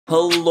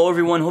Hello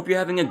everyone, hope you're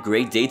having a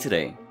great day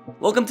today.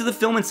 Welcome to the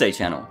Film Insight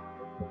channel.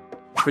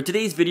 For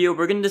today's video,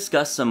 we're going to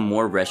discuss some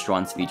more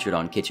restaurants featured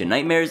on Kitchen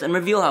Nightmares and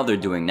reveal how they're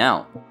doing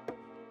now.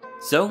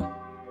 So,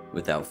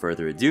 without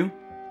further ado,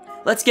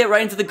 let's get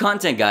right into the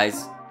content,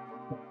 guys.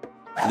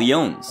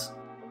 Leon's.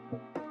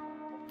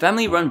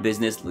 Family-run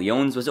business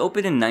Leon's was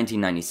opened in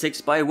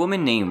 1996 by a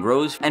woman named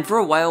Rose, and for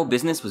a while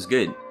business was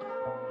good.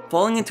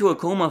 Falling into a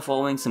coma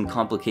following some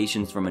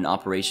complications from an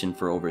operation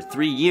for over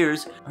 3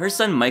 years, her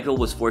son Michael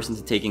was forced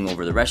into taking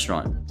over the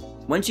restaurant.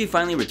 When she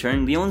finally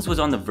returned, Leon's was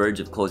on the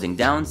verge of closing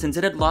down since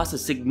it had lost a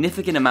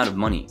significant amount of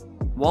money.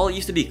 While it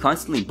used to be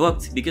constantly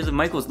booked, because of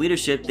Michael's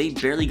leadership, they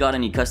barely got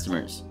any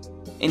customers.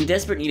 In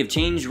desperate need of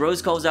change,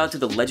 Rose calls out to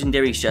the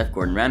legendary chef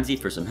Gordon Ramsay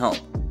for some help.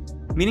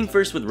 Meeting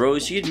first with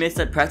Rose, she admits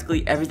that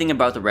practically everything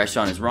about the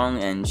restaurant is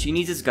wrong and she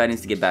needs his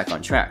guidance to get back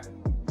on track.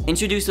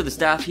 Introduced to the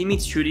staff, he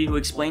meets Trudy, who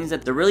explains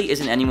that there really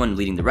isn't anyone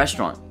leading the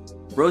restaurant.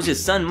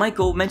 Rose's son,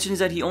 Michael, mentions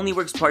that he only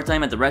works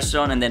part-time at the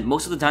restaurant and that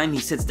most of the time he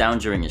sits down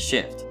during his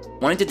shift.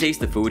 Wanting to taste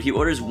the food, he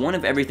orders one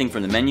of everything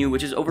from the menu,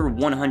 which is over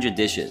 100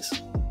 dishes.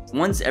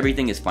 Once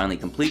everything is finally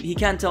complete, he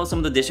can't tell some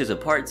of the dishes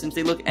apart since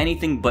they look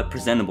anything but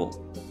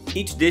presentable.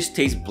 Each dish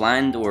tastes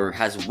bland or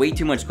has way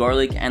too much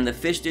garlic, and the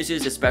fish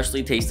dishes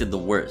especially tasted the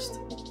worst.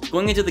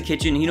 Going into the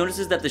kitchen, he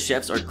notices that the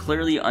chefs are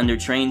clearly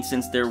undertrained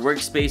since their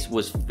workspace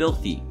was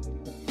filthy.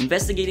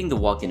 Investigating the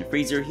walk-in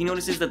freezer, he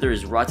notices that there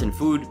is rotten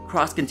food,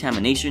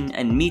 cross-contamination,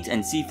 and meat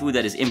and seafood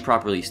that is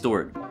improperly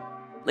stored.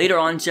 Later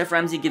on, Chef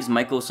Ramsay gives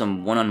Michael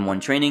some one-on-one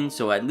training,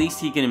 so at least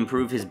he can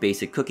improve his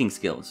basic cooking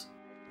skills.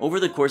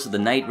 Over the course of the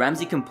night,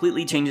 Ramsay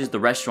completely changes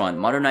the restaurant,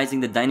 modernizing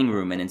the dining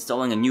room and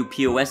installing a new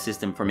POS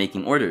system for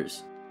making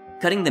orders.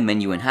 Cutting the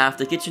menu in half,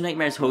 the Kitchen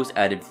Nightmares host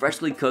added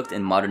freshly cooked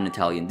and modern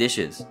Italian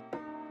dishes.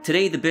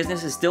 Today, the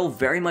business is still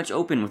very much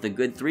open with a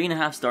good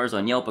 3.5 stars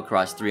on Yelp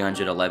across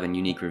 311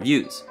 unique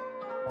reviews.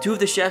 2 of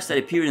the chefs that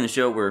appeared in the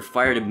show were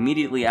fired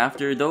immediately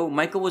after, though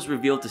Michael was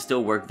revealed to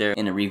still work there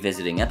in a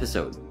revisiting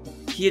episode.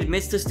 He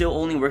admits to still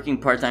only working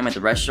part-time at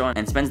the restaurant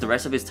and spends the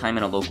rest of his time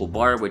in a local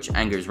bar, which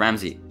angers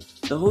Ramsay.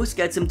 The host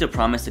gets him to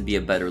promise to be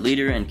a better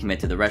leader and commit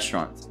to the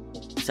restaurant.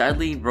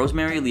 Sadly,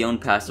 Rosemary Leone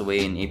passed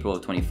away in April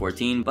of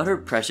 2014, but her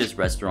precious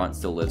restaurant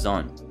still lives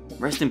on.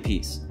 Rest in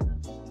peace.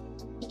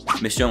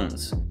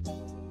 Michonne's.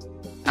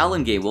 Al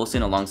and Gay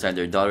Wilson, alongside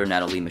their daughter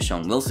Natalie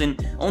Michonne Wilson,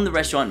 own the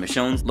restaurant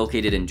Michonne's,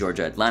 located in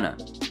Georgia, Atlanta.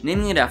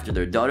 Naming it after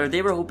their daughter,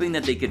 they were hoping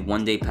that they could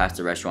one day pass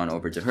the restaurant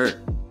over to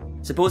her.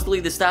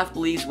 Supposedly, the staff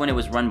believes when it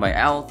was run by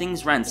Al,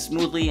 things ran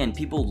smoothly and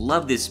people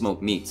loved his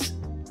smoked meats.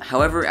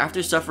 However,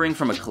 after suffering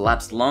from a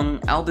collapsed lung,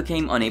 Al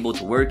became unable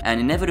to work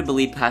and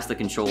inevitably passed the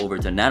control over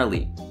to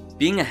Natalie.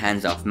 Being a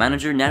hands-off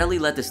manager, Natalie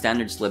let the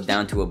standards slip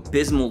down to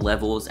abysmal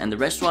levels and the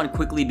restaurant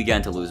quickly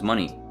began to lose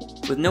money.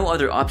 With no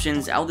other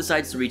options, Al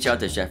decides to reach out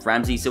to Chef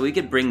Ramsay so he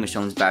could bring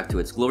Michonne's back to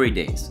its glory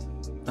days.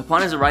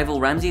 Upon his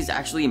arrival, Ramsay is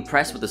actually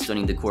impressed with the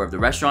stunning decor of the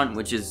restaurant,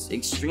 which is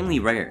extremely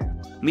rare.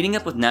 Meeting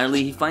up with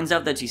Natalie, he finds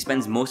out that she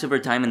spends most of her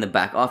time in the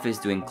back office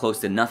doing close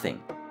to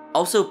nothing.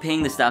 Also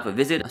paying the staff a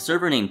visit, a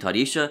server named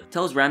Tarisha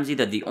tells Ramsay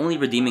that the only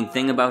redeeming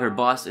thing about her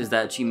boss is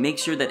that she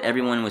makes sure that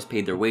everyone was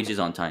paid their wages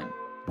on time.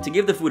 To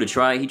give the food a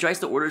try, he tries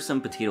to order some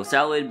potato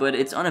salad, but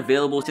it's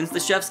unavailable since the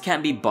chefs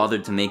can't be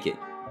bothered to make it.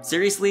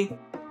 Seriously?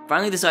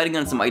 Finally deciding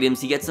on some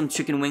items, he gets some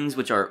chicken wings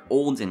which are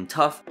old and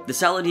tough. The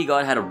salad he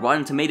got had a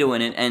rotten tomato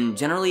in it, and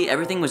generally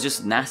everything was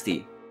just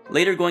nasty.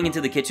 Later, going into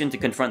the kitchen to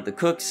confront the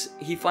cooks,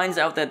 he finds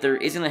out that there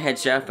isn't a head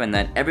chef and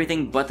that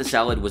everything but the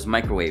salad was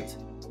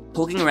microwaved.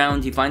 Poking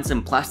around, he finds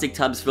some plastic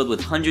tubs filled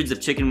with hundreds of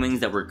chicken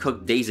wings that were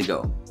cooked days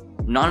ago.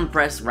 Not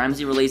impressed,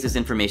 Ramsay relays this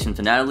information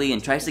to Natalie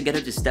and tries to get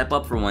her to step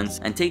up for once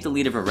and take the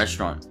lead of her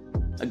restaurant.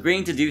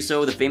 Agreeing to do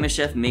so, the famous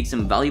chef makes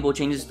some valuable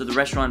changes to the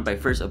restaurant by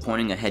first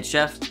appointing a head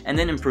chef and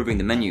then improving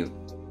the menu.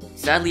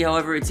 Sadly,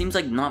 however, it seems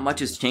like not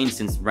much has changed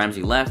since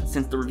Ramsay left,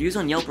 since the reviews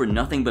on Yelp were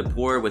nothing but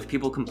poor, with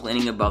people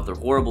complaining about their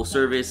horrible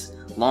service,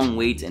 long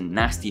waits, and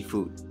nasty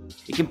food.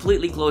 It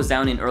completely closed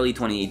down in early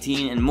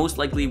 2018 and most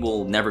likely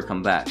will never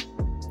come back.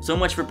 So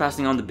much for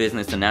passing on the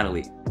business to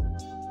Natalie.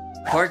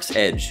 Park's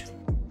Edge.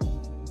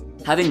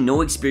 Having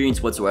no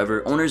experience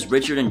whatsoever, owners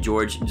Richard and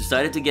George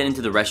decided to get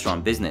into the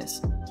restaurant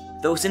business.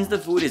 Though since the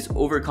food is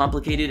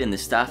overcomplicated and the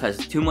staff has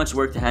too much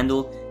work to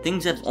handle,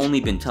 things have only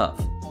been tough.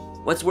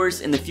 What's worse,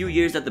 in the few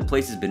years that the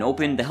place has been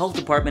open, the health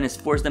department has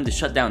forced them to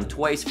shut down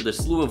twice for the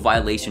slew of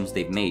violations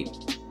they've made.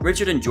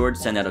 Richard and George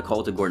send out a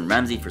call to Gordon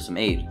Ramsay for some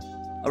aid.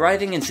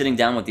 Arriving and sitting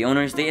down with the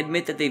owners, they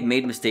admit that they've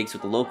made mistakes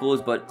with the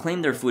locals but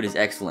claim their food is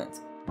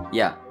excellent.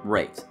 Yeah,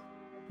 right.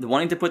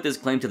 Wanting to put this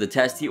claim to the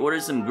test, he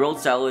orders some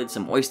grilled salad,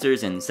 some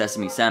oysters, and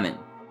sesame salmon.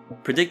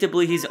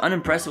 Predictably, he's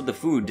unimpressed with the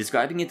food,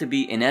 describing it to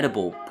be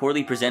inedible,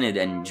 poorly presented,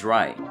 and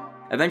dry.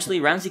 Eventually,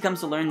 Ramsay comes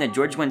to learn that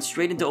George went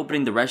straight into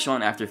opening the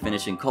restaurant after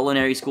finishing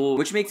culinary school,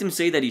 which makes him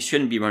say that he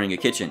shouldn't be running a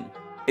kitchen.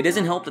 It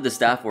doesn't help that the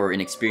staff were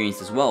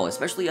inexperienced as well,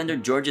 especially under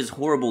George's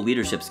horrible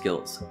leadership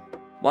skills.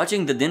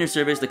 Watching the dinner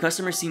service, the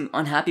customers seem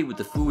unhappy with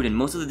the food and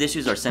most of the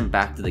dishes are sent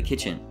back to the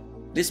kitchen.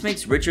 This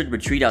makes Richard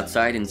retreat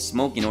outside and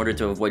smoke in order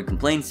to avoid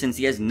complaints since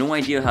he has no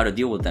idea how to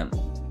deal with them.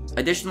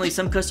 Additionally,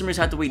 some customers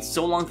had to wait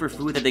so long for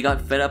food that they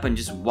got fed up and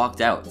just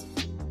walked out.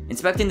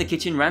 Inspecting the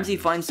kitchen, Ramsay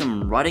finds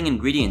some rotting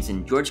ingredients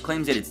and George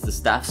claims that it's the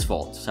staff's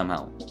fault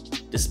somehow.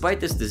 Despite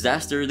this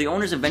disaster, the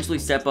owners eventually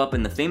step up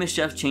and the famous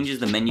chef changes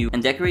the menu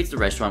and decorates the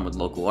restaurant with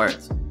local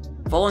art.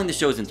 Following the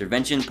show's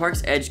intervention,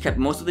 Park's Edge kept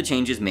most of the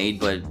changes made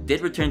but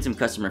did return some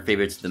customer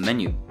favorites to the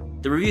menu.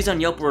 The reviews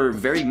on Yelp were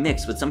very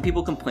mixed, with some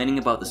people complaining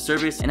about the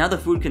service and how the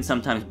food can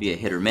sometimes be a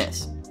hit or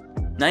miss.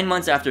 9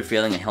 months after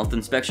failing a health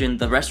inspection,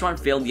 the restaurant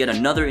failed yet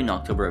another in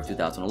October of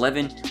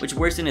 2011, which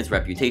worsened its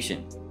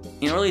reputation.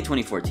 In early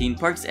 2014,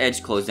 Park's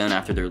Edge closed down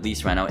after their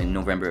lease ran out in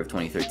November of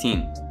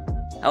 2013.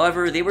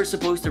 However, they were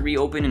supposed to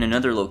reopen in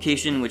another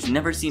location, which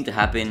never seemed to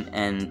happen,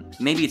 and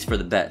maybe it's for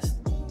the best.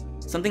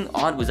 Something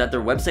odd was that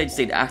their website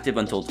stayed active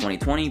until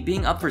 2020,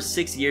 being up for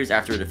 6 years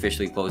after it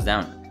officially closed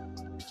down.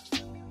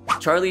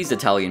 Charlie's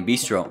Italian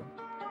Bistro.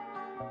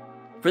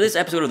 For this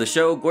episode of the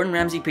show, Gordon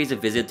Ramsay pays a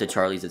visit to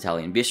Charlie's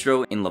Italian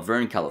Bistro in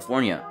Laverne,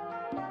 California.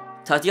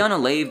 Tatiana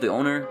Lave, the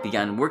owner,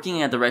 began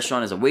working at the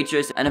restaurant as a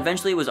waitress and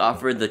eventually was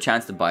offered the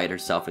chance to buy it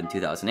herself in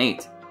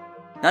 2008.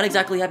 Not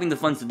exactly having the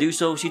funds to do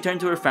so, she turned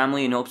to her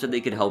family in hopes that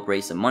they could help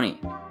raise some money.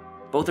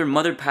 Both her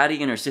mother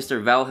Patty and her sister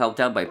Val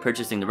helped out by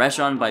purchasing the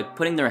restaurant by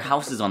putting their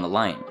houses on the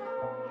line.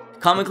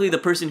 Comically, the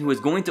person who was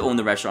going to own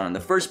the restaurant in the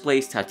first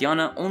place,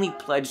 Tatiana, only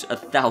pledged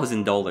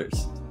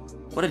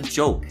 $1,000. What a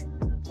joke.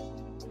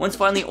 Once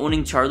finally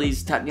owning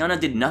Charlie's, Tatiana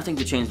did nothing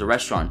to change the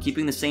restaurant,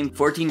 keeping the same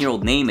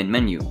 14-year-old name and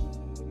menu.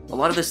 A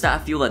lot of the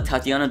staff feel that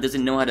Tatiana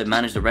doesn't know how to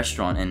manage the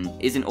restaurant and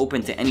isn't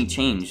open to any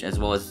change, as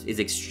well as is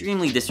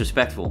extremely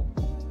disrespectful.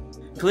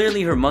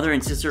 Clearly, her mother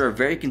and sister are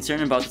very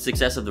concerned about the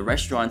success of the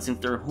restaurant since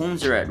their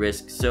homes are at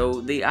risk, so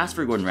they ask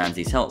for Gordon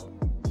Ramsay's help.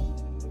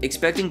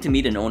 Expecting to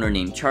meet an owner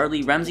named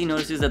Charlie, Ramsay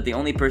notices that the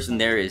only person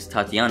there is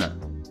Tatiana.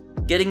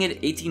 Getting it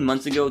 18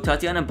 months ago,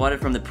 Tatiana bought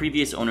it from the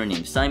previous owner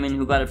named Simon,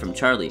 who got it from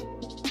Charlie.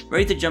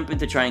 Ready to jump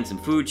into trying some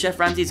food, Chef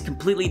Ramsay is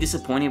completely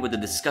disappointed with the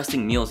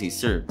disgusting meals he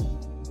served.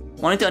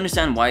 Wanting to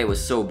understand why it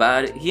was so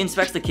bad, he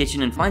inspects the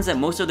kitchen and finds that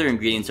most of their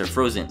ingredients are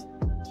frozen.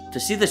 To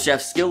see the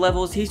chef's skill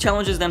levels, he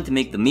challenges them to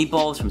make the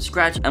meatballs from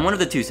scratch and one of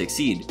the two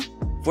succeed.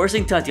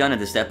 Forcing Tatiana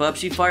to step up,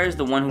 she fires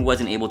the one who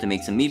wasn't able to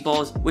make some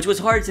meatballs, which was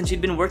hard since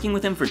she'd been working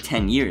with him for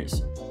 10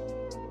 years.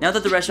 Now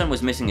that the restaurant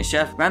was missing a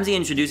chef, Ramsay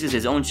introduces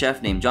his own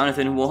chef named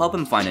Jonathan who will help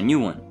him find a new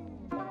one.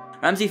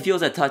 Ramsay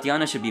feels that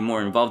Tatiana should be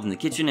more involved in the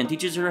kitchen and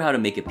teaches her how to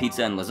make a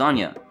pizza and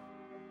lasagna.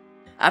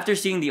 After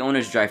seeing the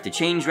owner's drive to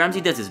change,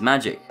 Ramsay does his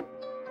magic.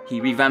 He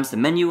revamps the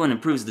menu and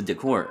improves the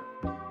decor.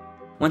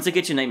 Once the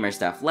Kitchen Nightmare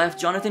staff left,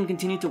 Jonathan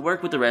continued to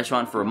work with the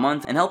restaurant for a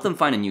month and helped them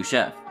find a new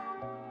chef.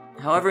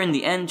 However, in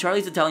the end,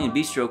 Charlie's Italian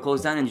Bistro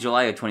closed down in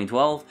July of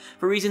 2012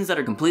 for reasons that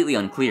are completely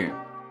unclear.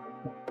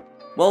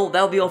 Well,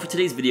 that'll be all for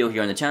today's video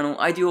here on the channel.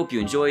 I do hope you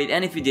enjoyed,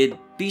 and if you did,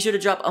 be sure to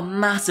drop a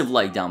massive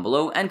like down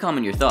below and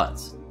comment your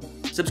thoughts.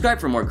 Subscribe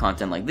for more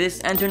content like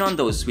this and turn on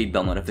those sweet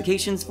bell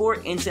notifications for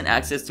instant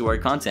access to our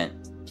content.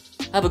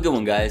 Have a good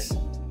one, guys.